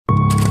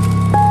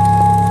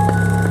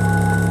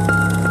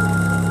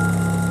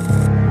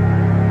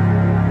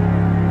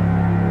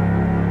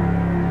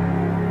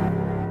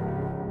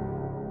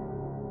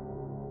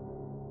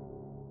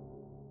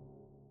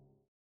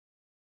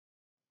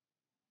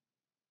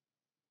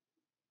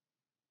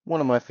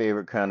one of my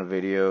favorite kind of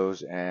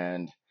videos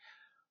and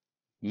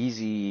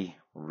easy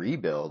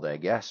rebuild, I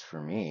guess, for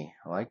me.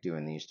 I like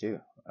doing these too.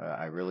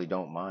 I really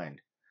don't mind.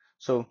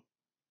 So,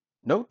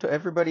 note to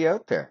everybody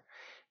out there,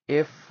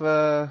 if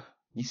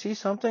you see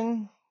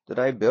something that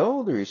I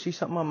build or you see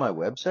something on my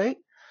website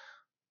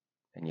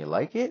and you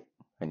like it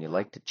and you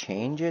like to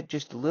change it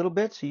just a little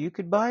bit so you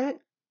could buy it,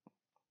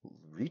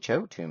 reach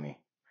out to me.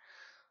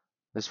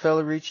 This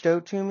fella reached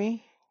out to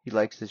me. He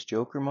likes this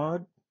Joker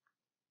mod.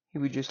 He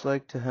would just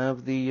like to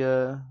have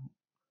the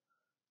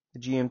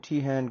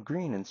GMT hand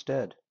green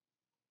instead.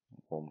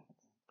 Well,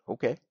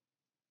 okay.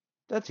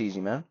 That's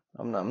easy, man.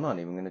 I'm not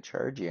even going to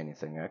charge you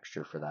anything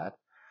extra for that.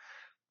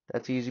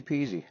 That's easy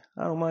peasy.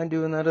 I don't mind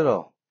doing that at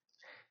all.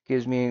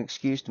 Gives me an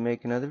excuse to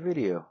make another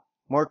video.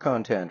 More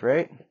content,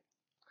 right?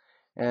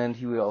 And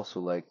he would also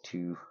like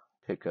to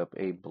pick up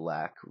a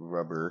black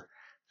rubber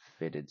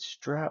fitted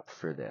strap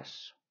for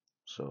this.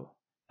 So,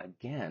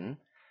 again,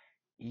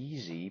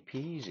 easy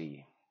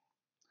peasy.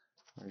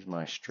 Where's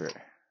my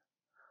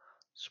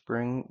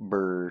spring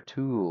burr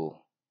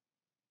tool?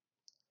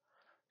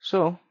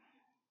 So,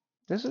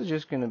 this is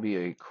just going to be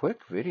a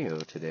quick video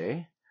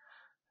today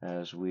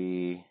as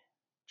we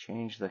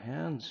change the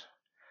hands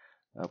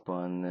up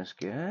on this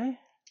guy.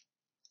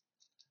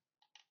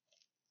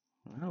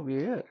 That'll be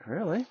it,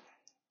 really.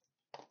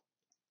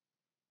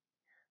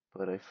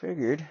 But I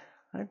figured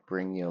I'd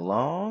bring you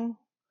along.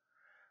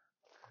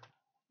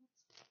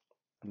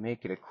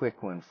 Make it a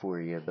quick one for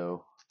you,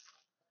 though.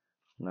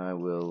 And I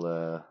will,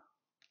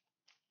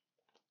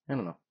 I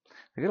don't know.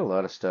 I got a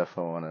lot of stuff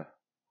I wanna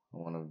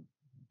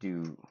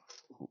do.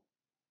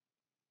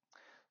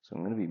 So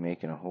I'm gonna be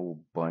making a whole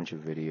bunch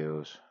of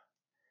videos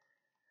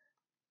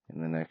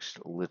in the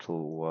next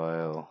little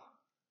while.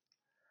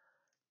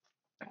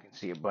 I can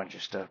see a bunch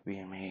of stuff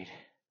being made.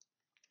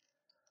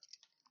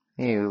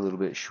 Maybe a little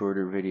bit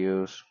shorter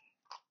videos.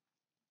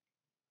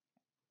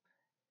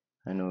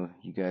 I know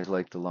you guys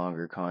like the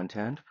longer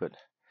content, but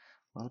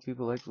a lot of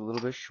people like a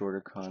little bit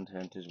shorter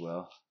content as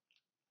well.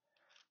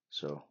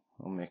 So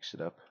I'll mix it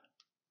up.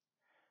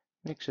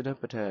 Mix it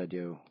up a tad,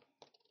 yo.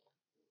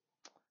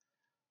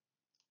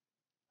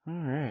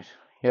 Alright.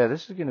 Yeah,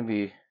 this is going to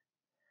be a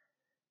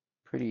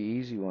pretty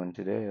easy one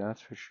today,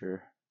 that's for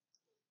sure.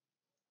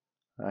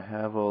 I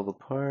have all the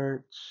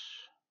parts.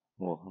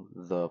 Well,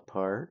 the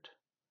part.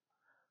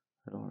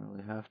 I don't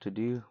really have to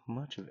do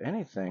much of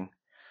anything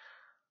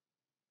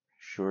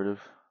short of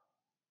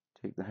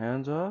take the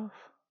hands off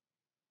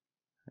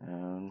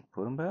and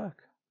put them back.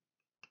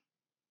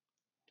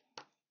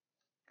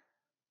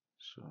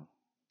 So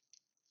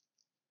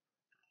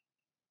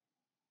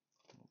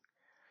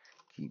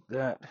keep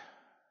that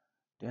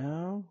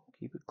down,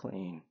 keep it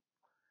clean.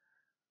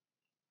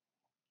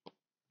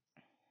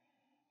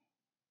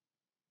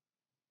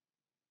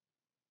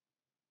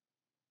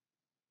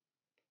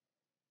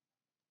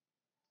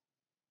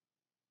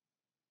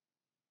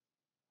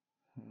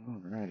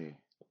 Alrighty.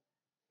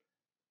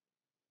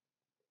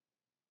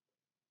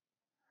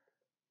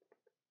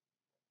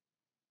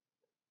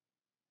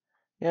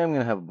 Yeah, I'm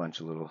gonna have a bunch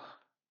of little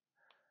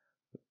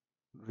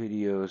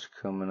videos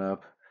coming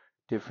up,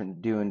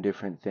 doing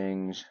different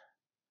things,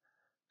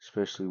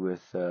 especially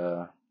with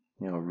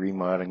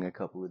remodding a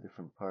couple of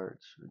different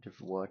parts, or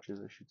different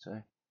watches, I should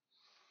say.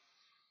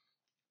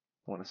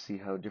 Want to see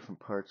how different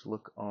parts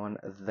look on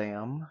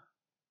them.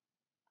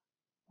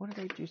 What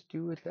did I just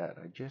do with that?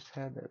 I just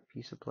had that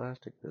piece of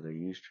plastic that I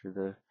used for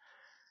the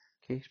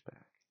case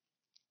back.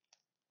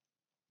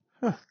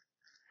 Huh.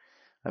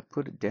 I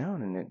put it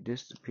down and it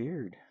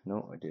disappeared.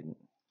 No, I didn't.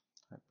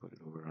 I put it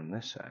over on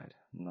this side,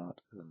 not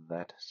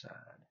that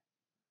side.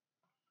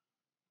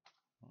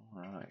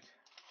 Alright.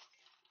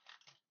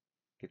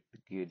 Get the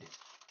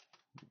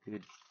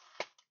good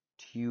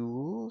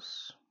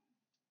tools.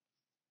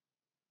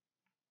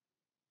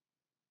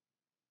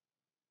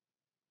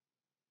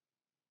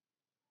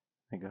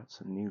 I got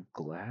some new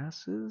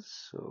glasses,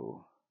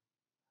 so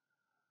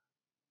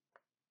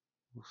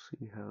we'll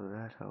see how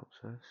that helps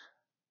us.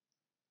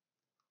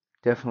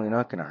 Definitely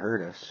not going to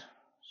hurt us.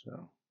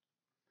 So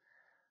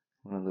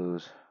one of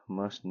those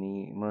must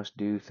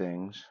do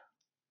things.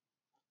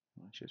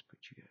 Let's just put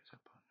you guys up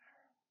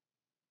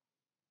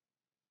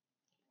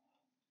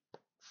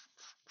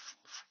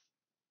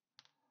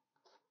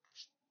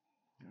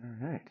on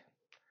there. All right.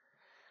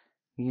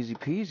 Easy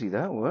peasy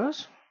that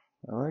was.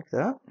 I like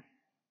that.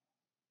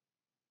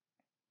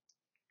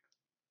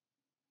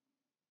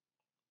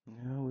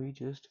 Now we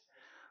just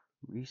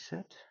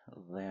reset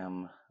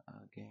them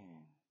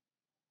again.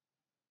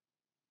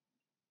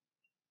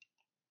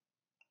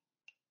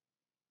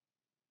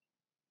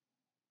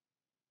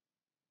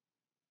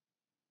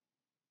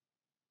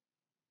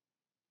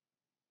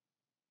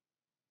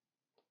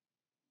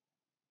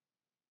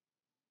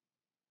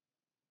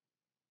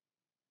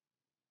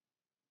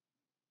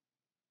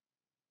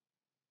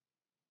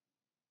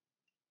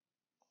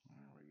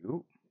 There we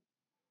go.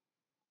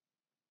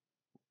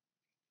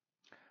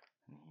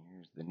 And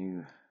here's the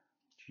new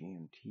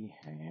GMT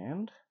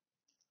hand.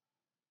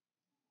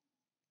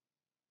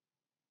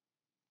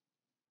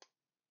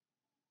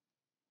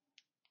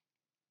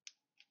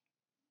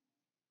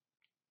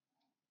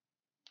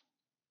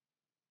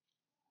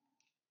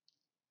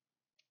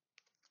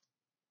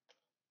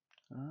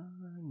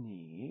 I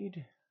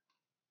need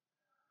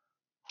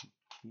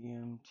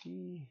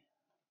GMT,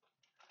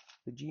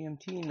 the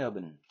GMT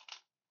nubbin.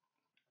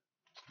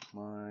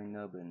 My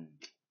nubbin.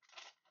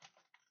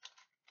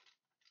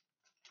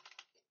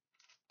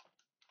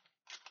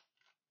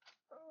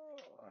 Oh,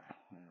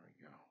 there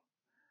we go.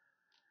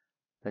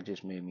 That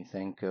just made me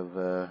think of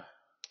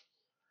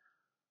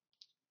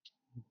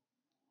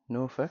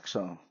No Effects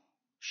song.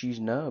 She's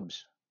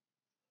Nubs.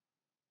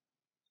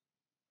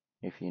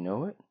 If you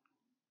know it,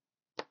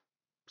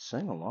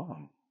 sing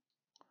along.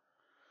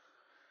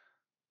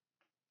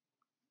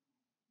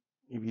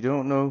 If you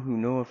don't know who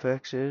No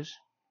Effects is,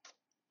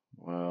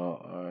 well,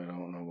 I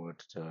don't know what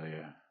to tell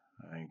you.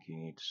 I think you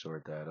need to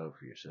sort that out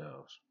for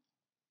yourselves.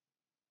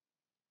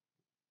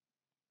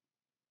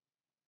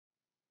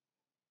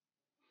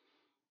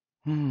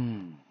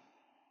 Hmm.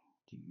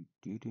 Do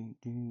do do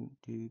do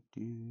do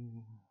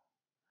do.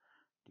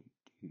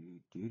 Do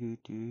do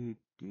do do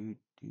do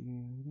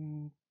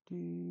do do.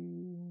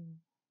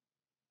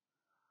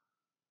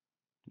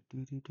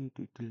 Do do do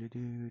do do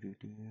do do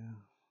do.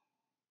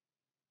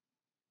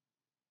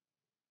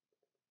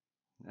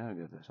 Now I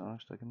got that song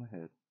stuck in my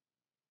head.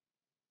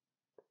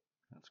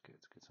 That's good.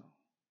 It's a good song.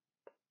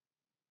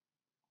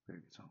 Very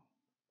good song.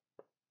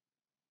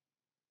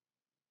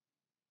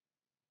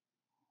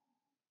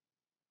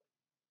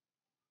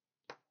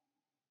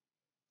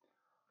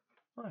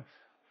 I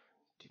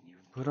didn't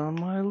even put on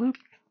my loop.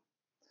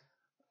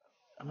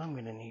 And I'm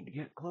gonna need to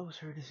get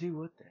closer to see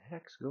what the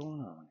heck's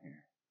going on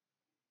here.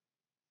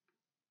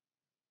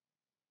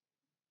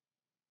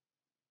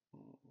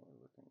 We're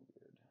looking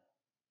good.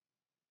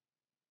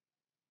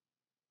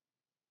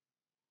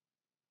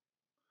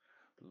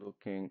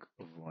 Looking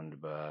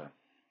wunderbar.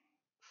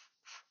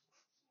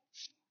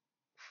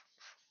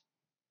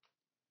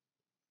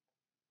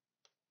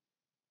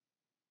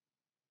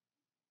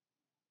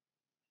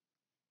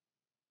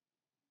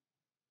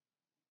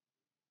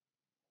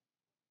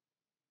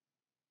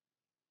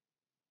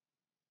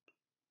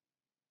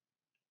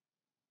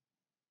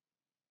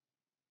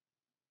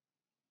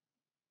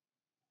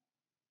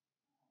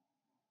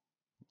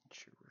 Make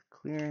sure we're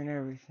clearing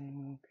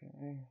everything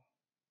okay.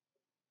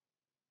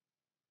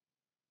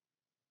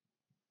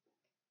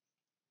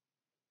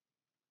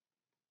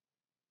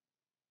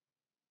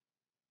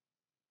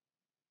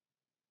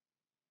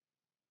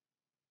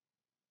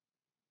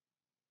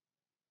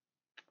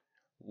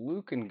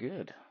 Looking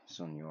good,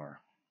 senor.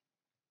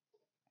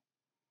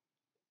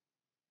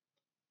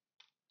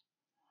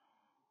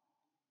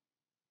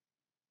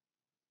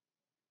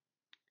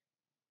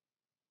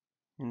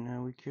 And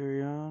now we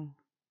carry on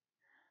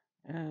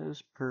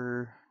as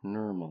per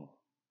normal.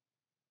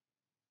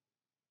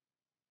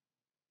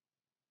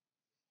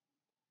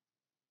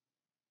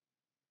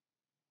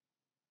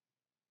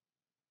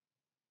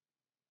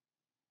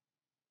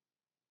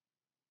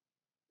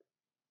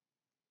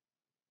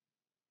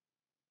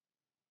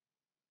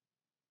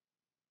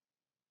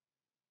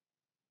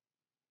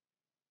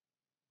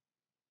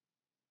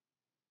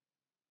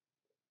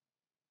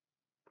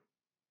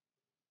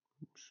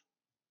 Oops.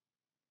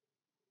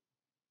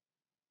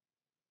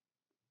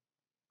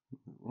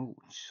 Oh,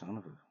 son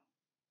of a.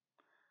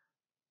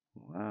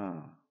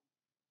 Wow.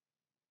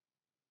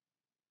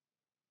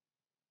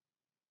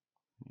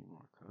 Need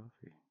more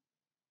coffee.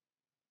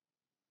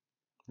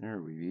 There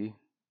we be.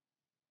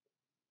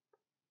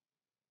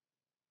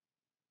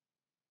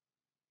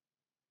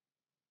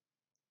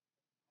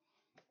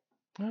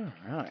 All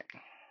right.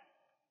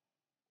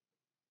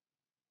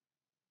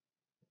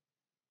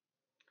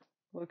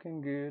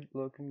 Looking good,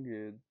 looking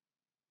good.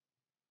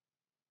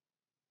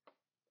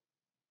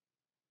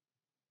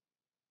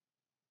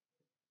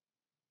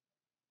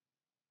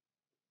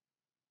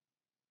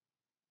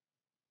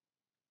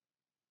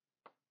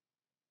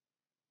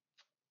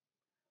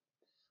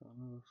 Son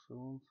of a so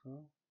and so.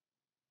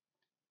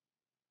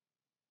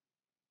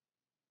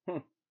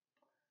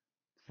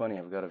 It's funny,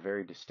 I've got a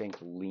very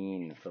distinct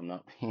lean if I'm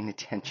not paying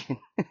attention.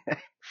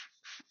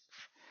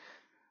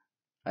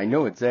 I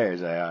know it's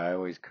theirs. I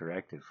always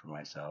correct it for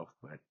myself,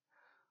 but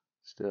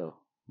still,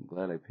 I'm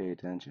glad I pay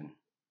attention.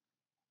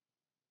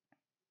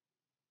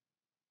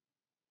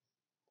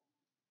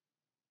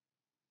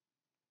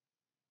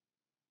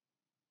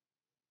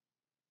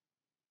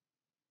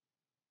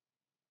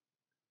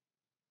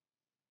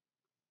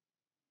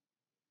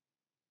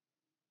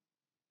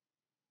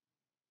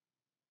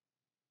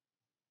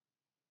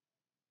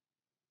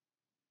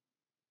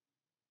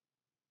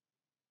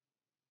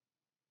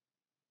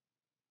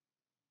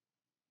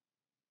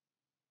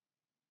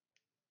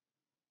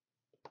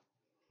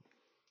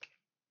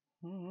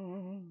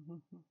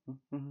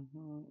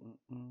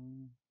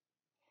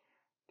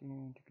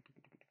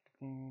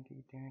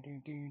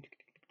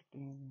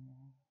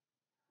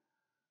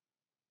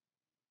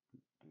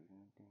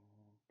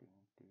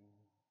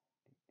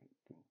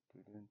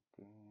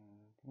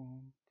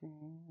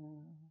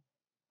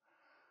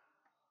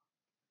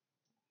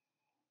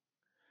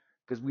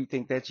 Because we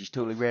think that she's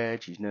totally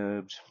rad, she's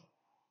nubs.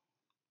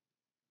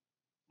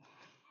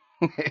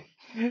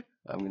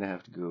 I'm gonna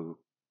have to go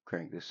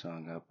crank this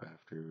song up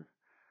after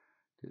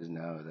because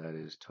now that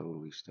is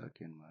totally stuck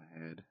in my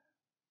head.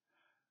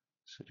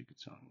 Such a good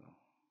song, though.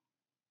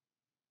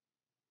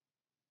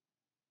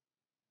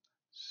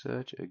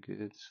 Such a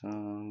good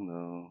song,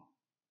 though.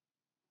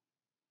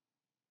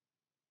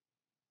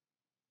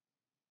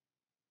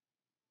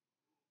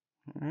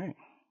 All right.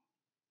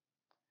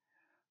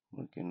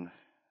 Looking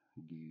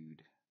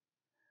good.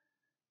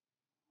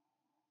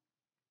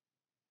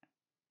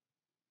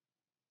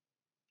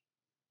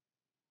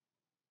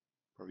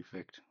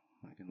 Perfect.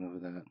 I can live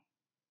with that.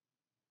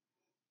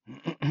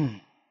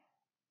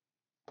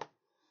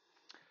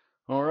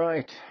 All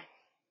right.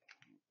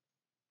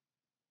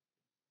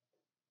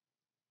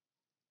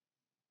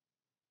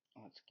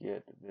 Let's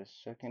get this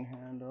second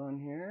hand on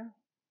here.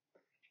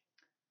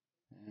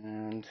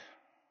 And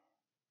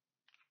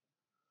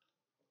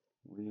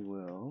we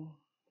will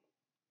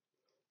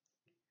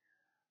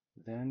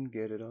then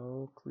get it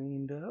all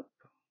cleaned up.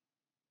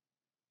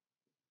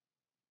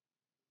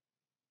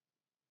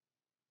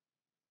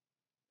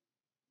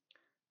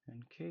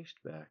 And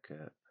cased back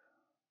up.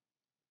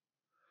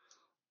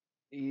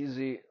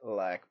 Easy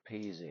like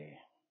peasy.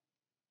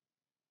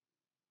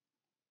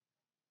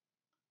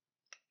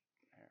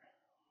 There.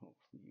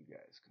 Hopefully you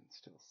guys can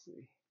still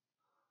see.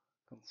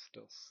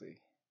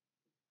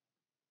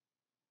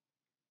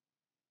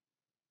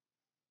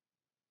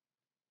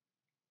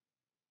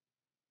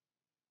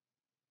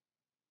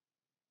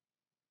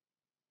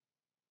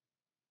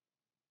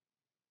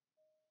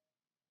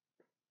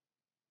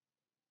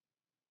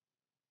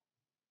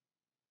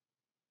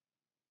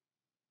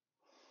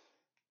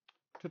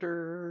 Ta-da!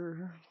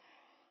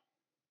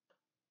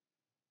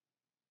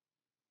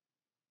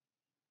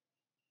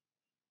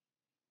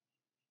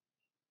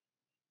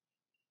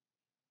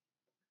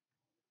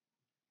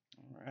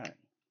 All right.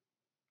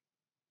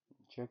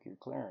 Check your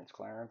clearance,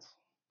 Clarence.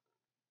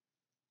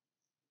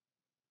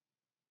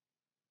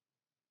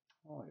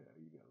 Oh yeah,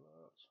 you got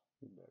lots.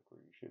 You're back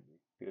where you should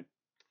be. Good.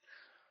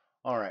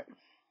 All right.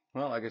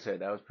 Well, like I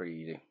said, that was pretty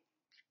easy.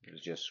 It was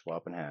just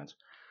swapping hands.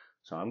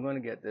 So I'm going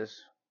to get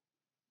this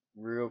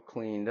real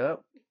cleaned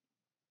up.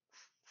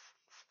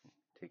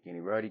 Take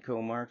any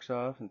radical marks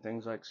off and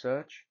things like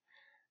such.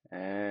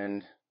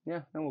 And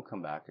yeah, then we'll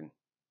come back and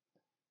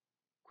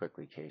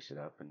quickly case it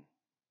up and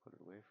put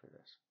it away for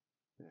this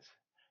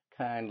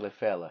kindly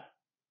fella,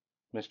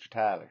 Mr.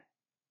 Tyler.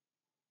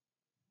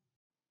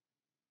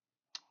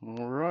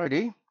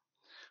 Alrighty.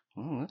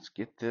 Well, let's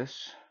get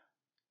this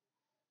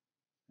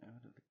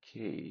out of the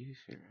case,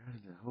 or out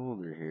of the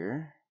holder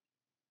here.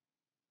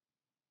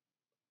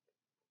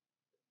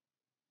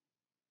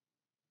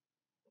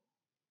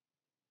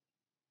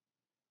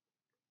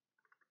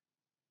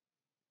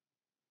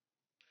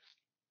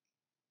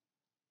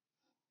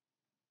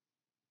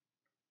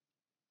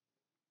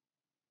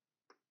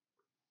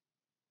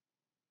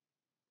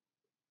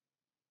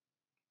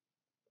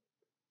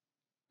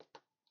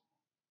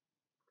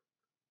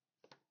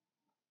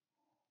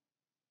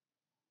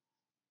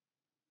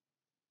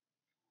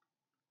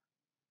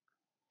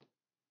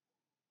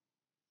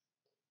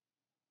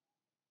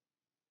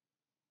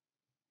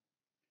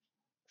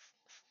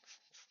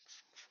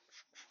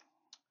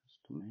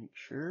 Just to make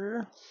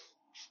sure.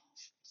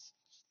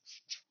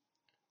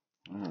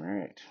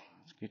 Alright,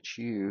 let's get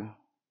you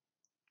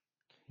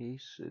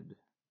cased. There.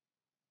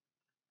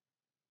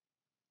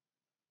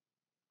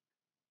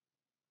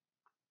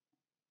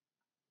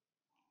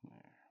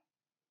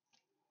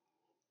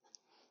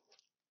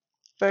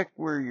 Back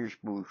where you're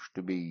supposed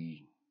to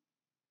be.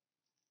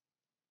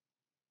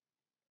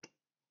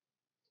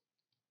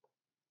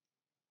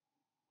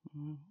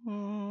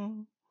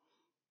 Mm-hmm.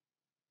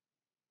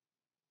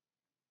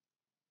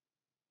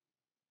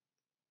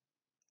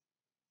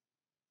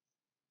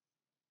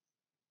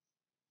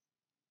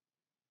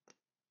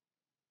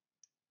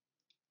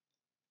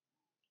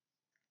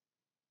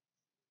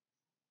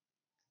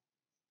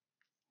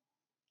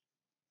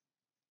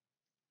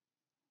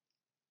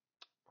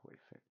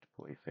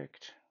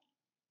 Perfect.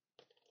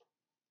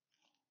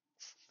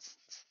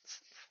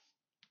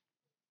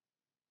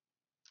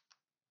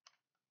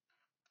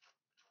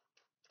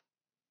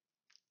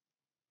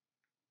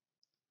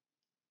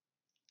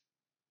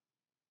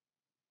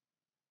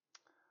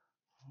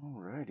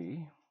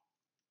 Alrighty.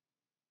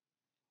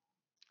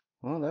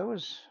 Well, that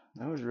was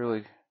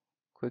really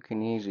quick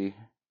and easy.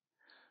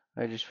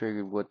 I just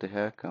figured, what the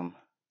heck, I'm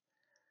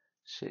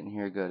sitting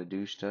here, got to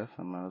do stuff.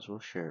 I might as well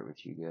share it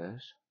with you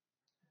guys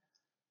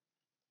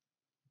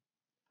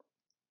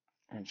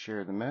and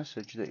share the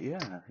message that, yeah,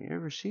 if you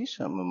ever see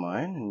something of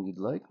mine and you'd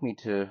like me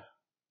to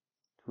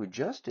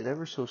adjust it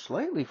ever so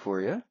slightly for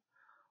you,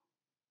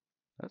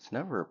 that's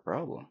never a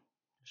problem.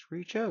 Just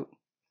reach out.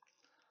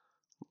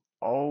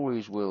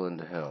 Always willing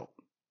to help.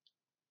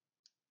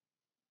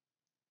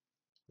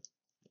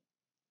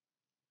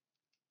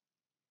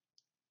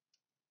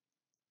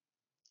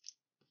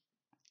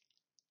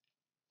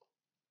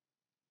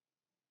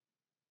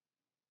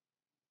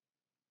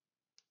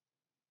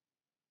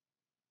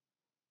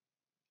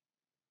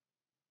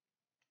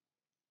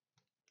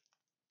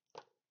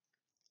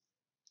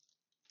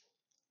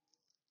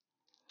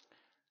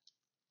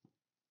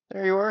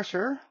 There you are,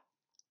 sir.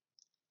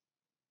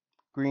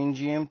 Green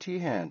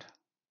GMT hand.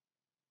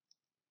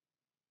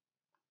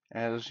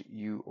 As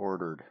you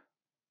ordered.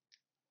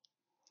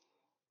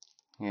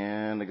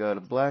 And I got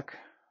a black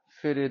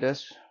fitted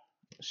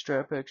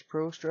Strap X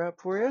Pro strap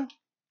for you.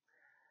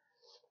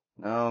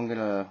 Now I'm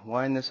gonna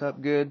wind this up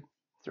good,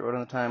 throw it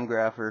on the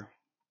Timegrapher,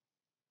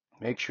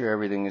 make sure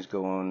everything is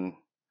going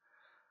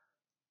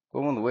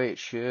the way it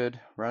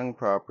should, running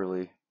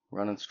properly,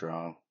 running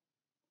strong.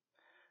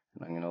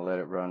 And I'm gonna let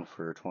it run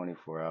for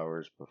 24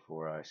 hours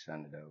before I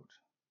send it out.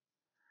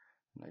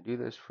 And I do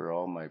this for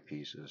all my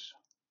pieces,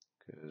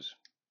 because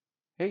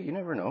hey, you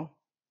never know.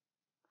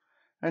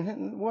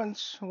 And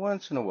once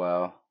in a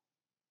while,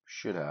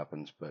 shit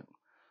happens, but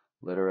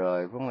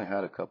literally I've only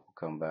had a couple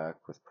come back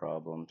with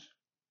problems.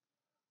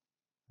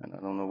 And I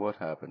don't know what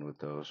happened with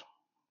those.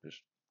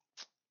 Just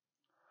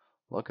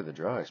luck of the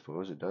draw, I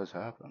suppose. It does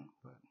happen.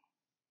 But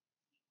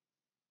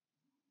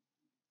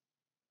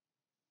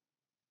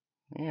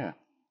yeah.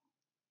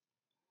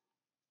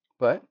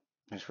 But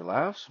just for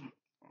laughs,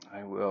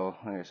 I will,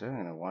 like I said, I'm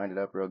going to wind it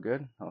up real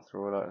good. I'll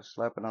throw it out,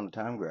 slap it on the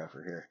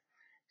Timegrapher here.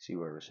 See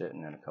where we're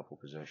sitting in a couple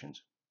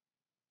positions.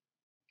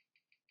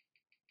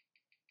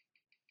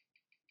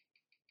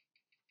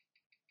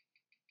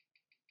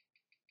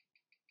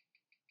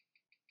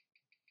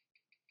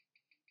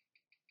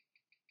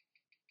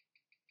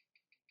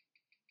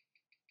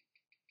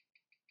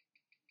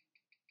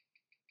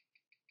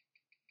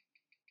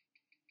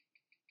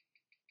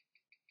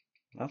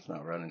 That's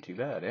not running too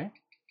bad, eh?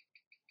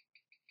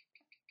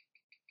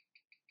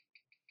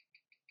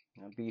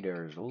 That beat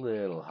error is a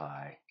little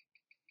high,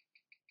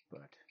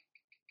 but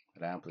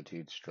that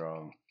amplitude's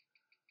strong.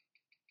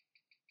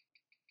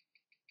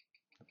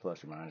 The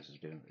plus or minus is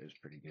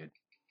pretty good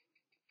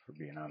for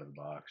being out of the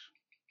box.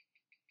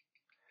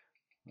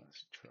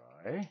 Let's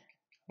try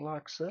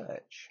lock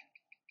such.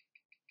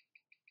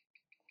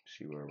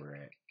 See where we're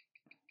at.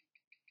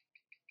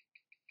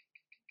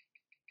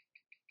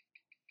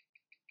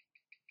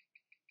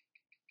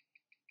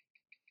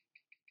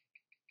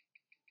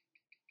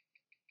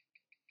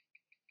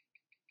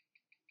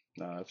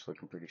 No, that's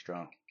looking pretty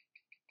strong.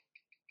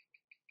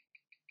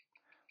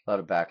 A lot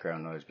of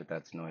background noise, but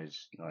that's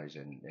noise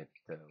in it.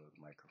 The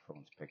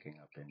microphone's picking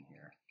up in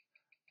here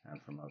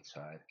and from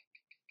outside.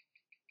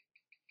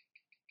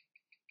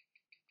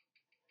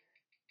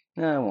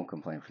 I won't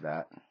complain for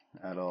that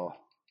at all.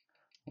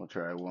 We'll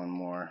try one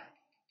more.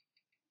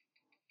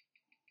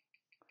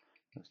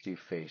 Let's do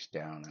face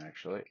down,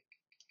 actually.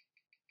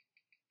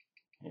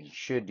 You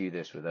should do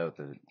this without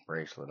the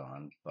bracelet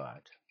on,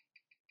 but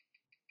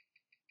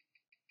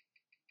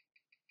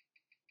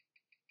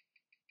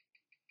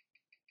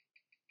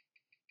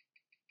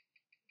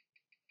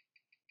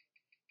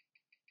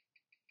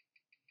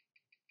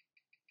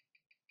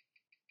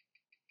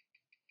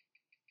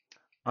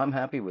I'm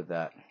happy with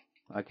that.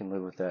 I can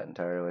live with that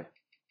entirely.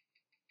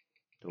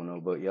 Don't know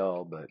about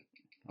y'all, but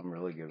I'm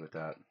really good with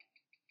that.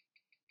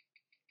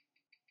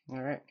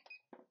 All right.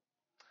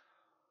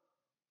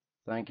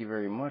 Thank you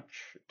very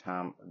much,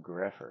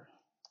 Timegrapher.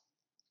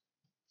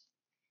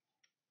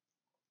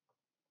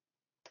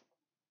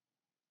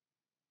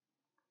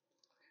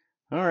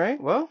 All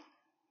right, well,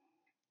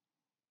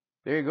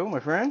 there you go, my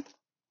friend.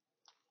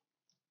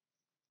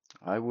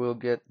 I will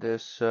get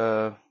this,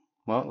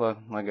 well,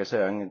 like I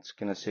said, I'm just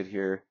going to sit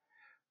here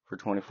for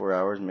 24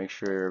 hours, make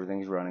sure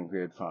everything's running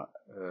good,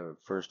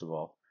 first of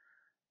all.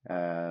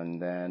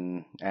 And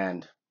then,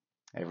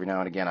 every now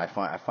and again, I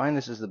find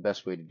this is the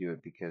best way to do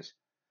it, because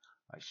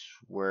I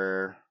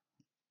swear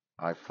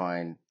I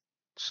find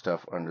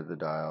stuff under the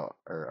dial,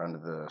 or under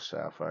the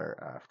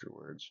sapphire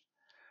afterwards,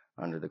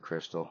 under the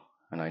crystal.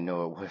 And I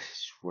know it was, I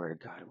swear to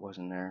God, it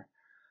wasn't there.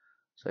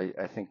 So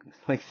I think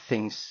like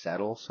things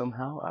settle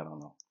somehow. I don't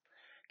know.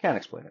 Can't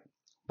explain it.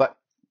 But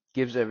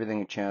gives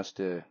everything a chance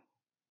to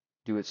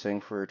do its thing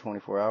for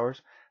 24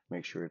 hours.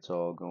 Make sure it's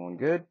all going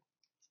good.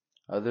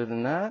 Other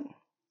than that,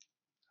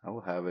 I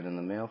will have it in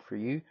the mail for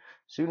you as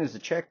soon as the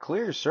check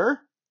clears, sir.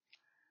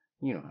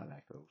 You know how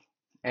that goes.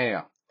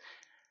 Anyhow,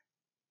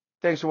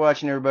 thanks for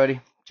watching,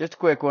 everybody. Just a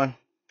quick one.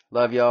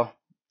 Love y'all.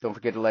 Don't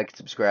forget to like and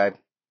subscribe.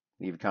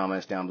 Leave your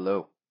comments down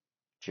below.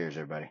 Cheers,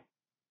 everybody.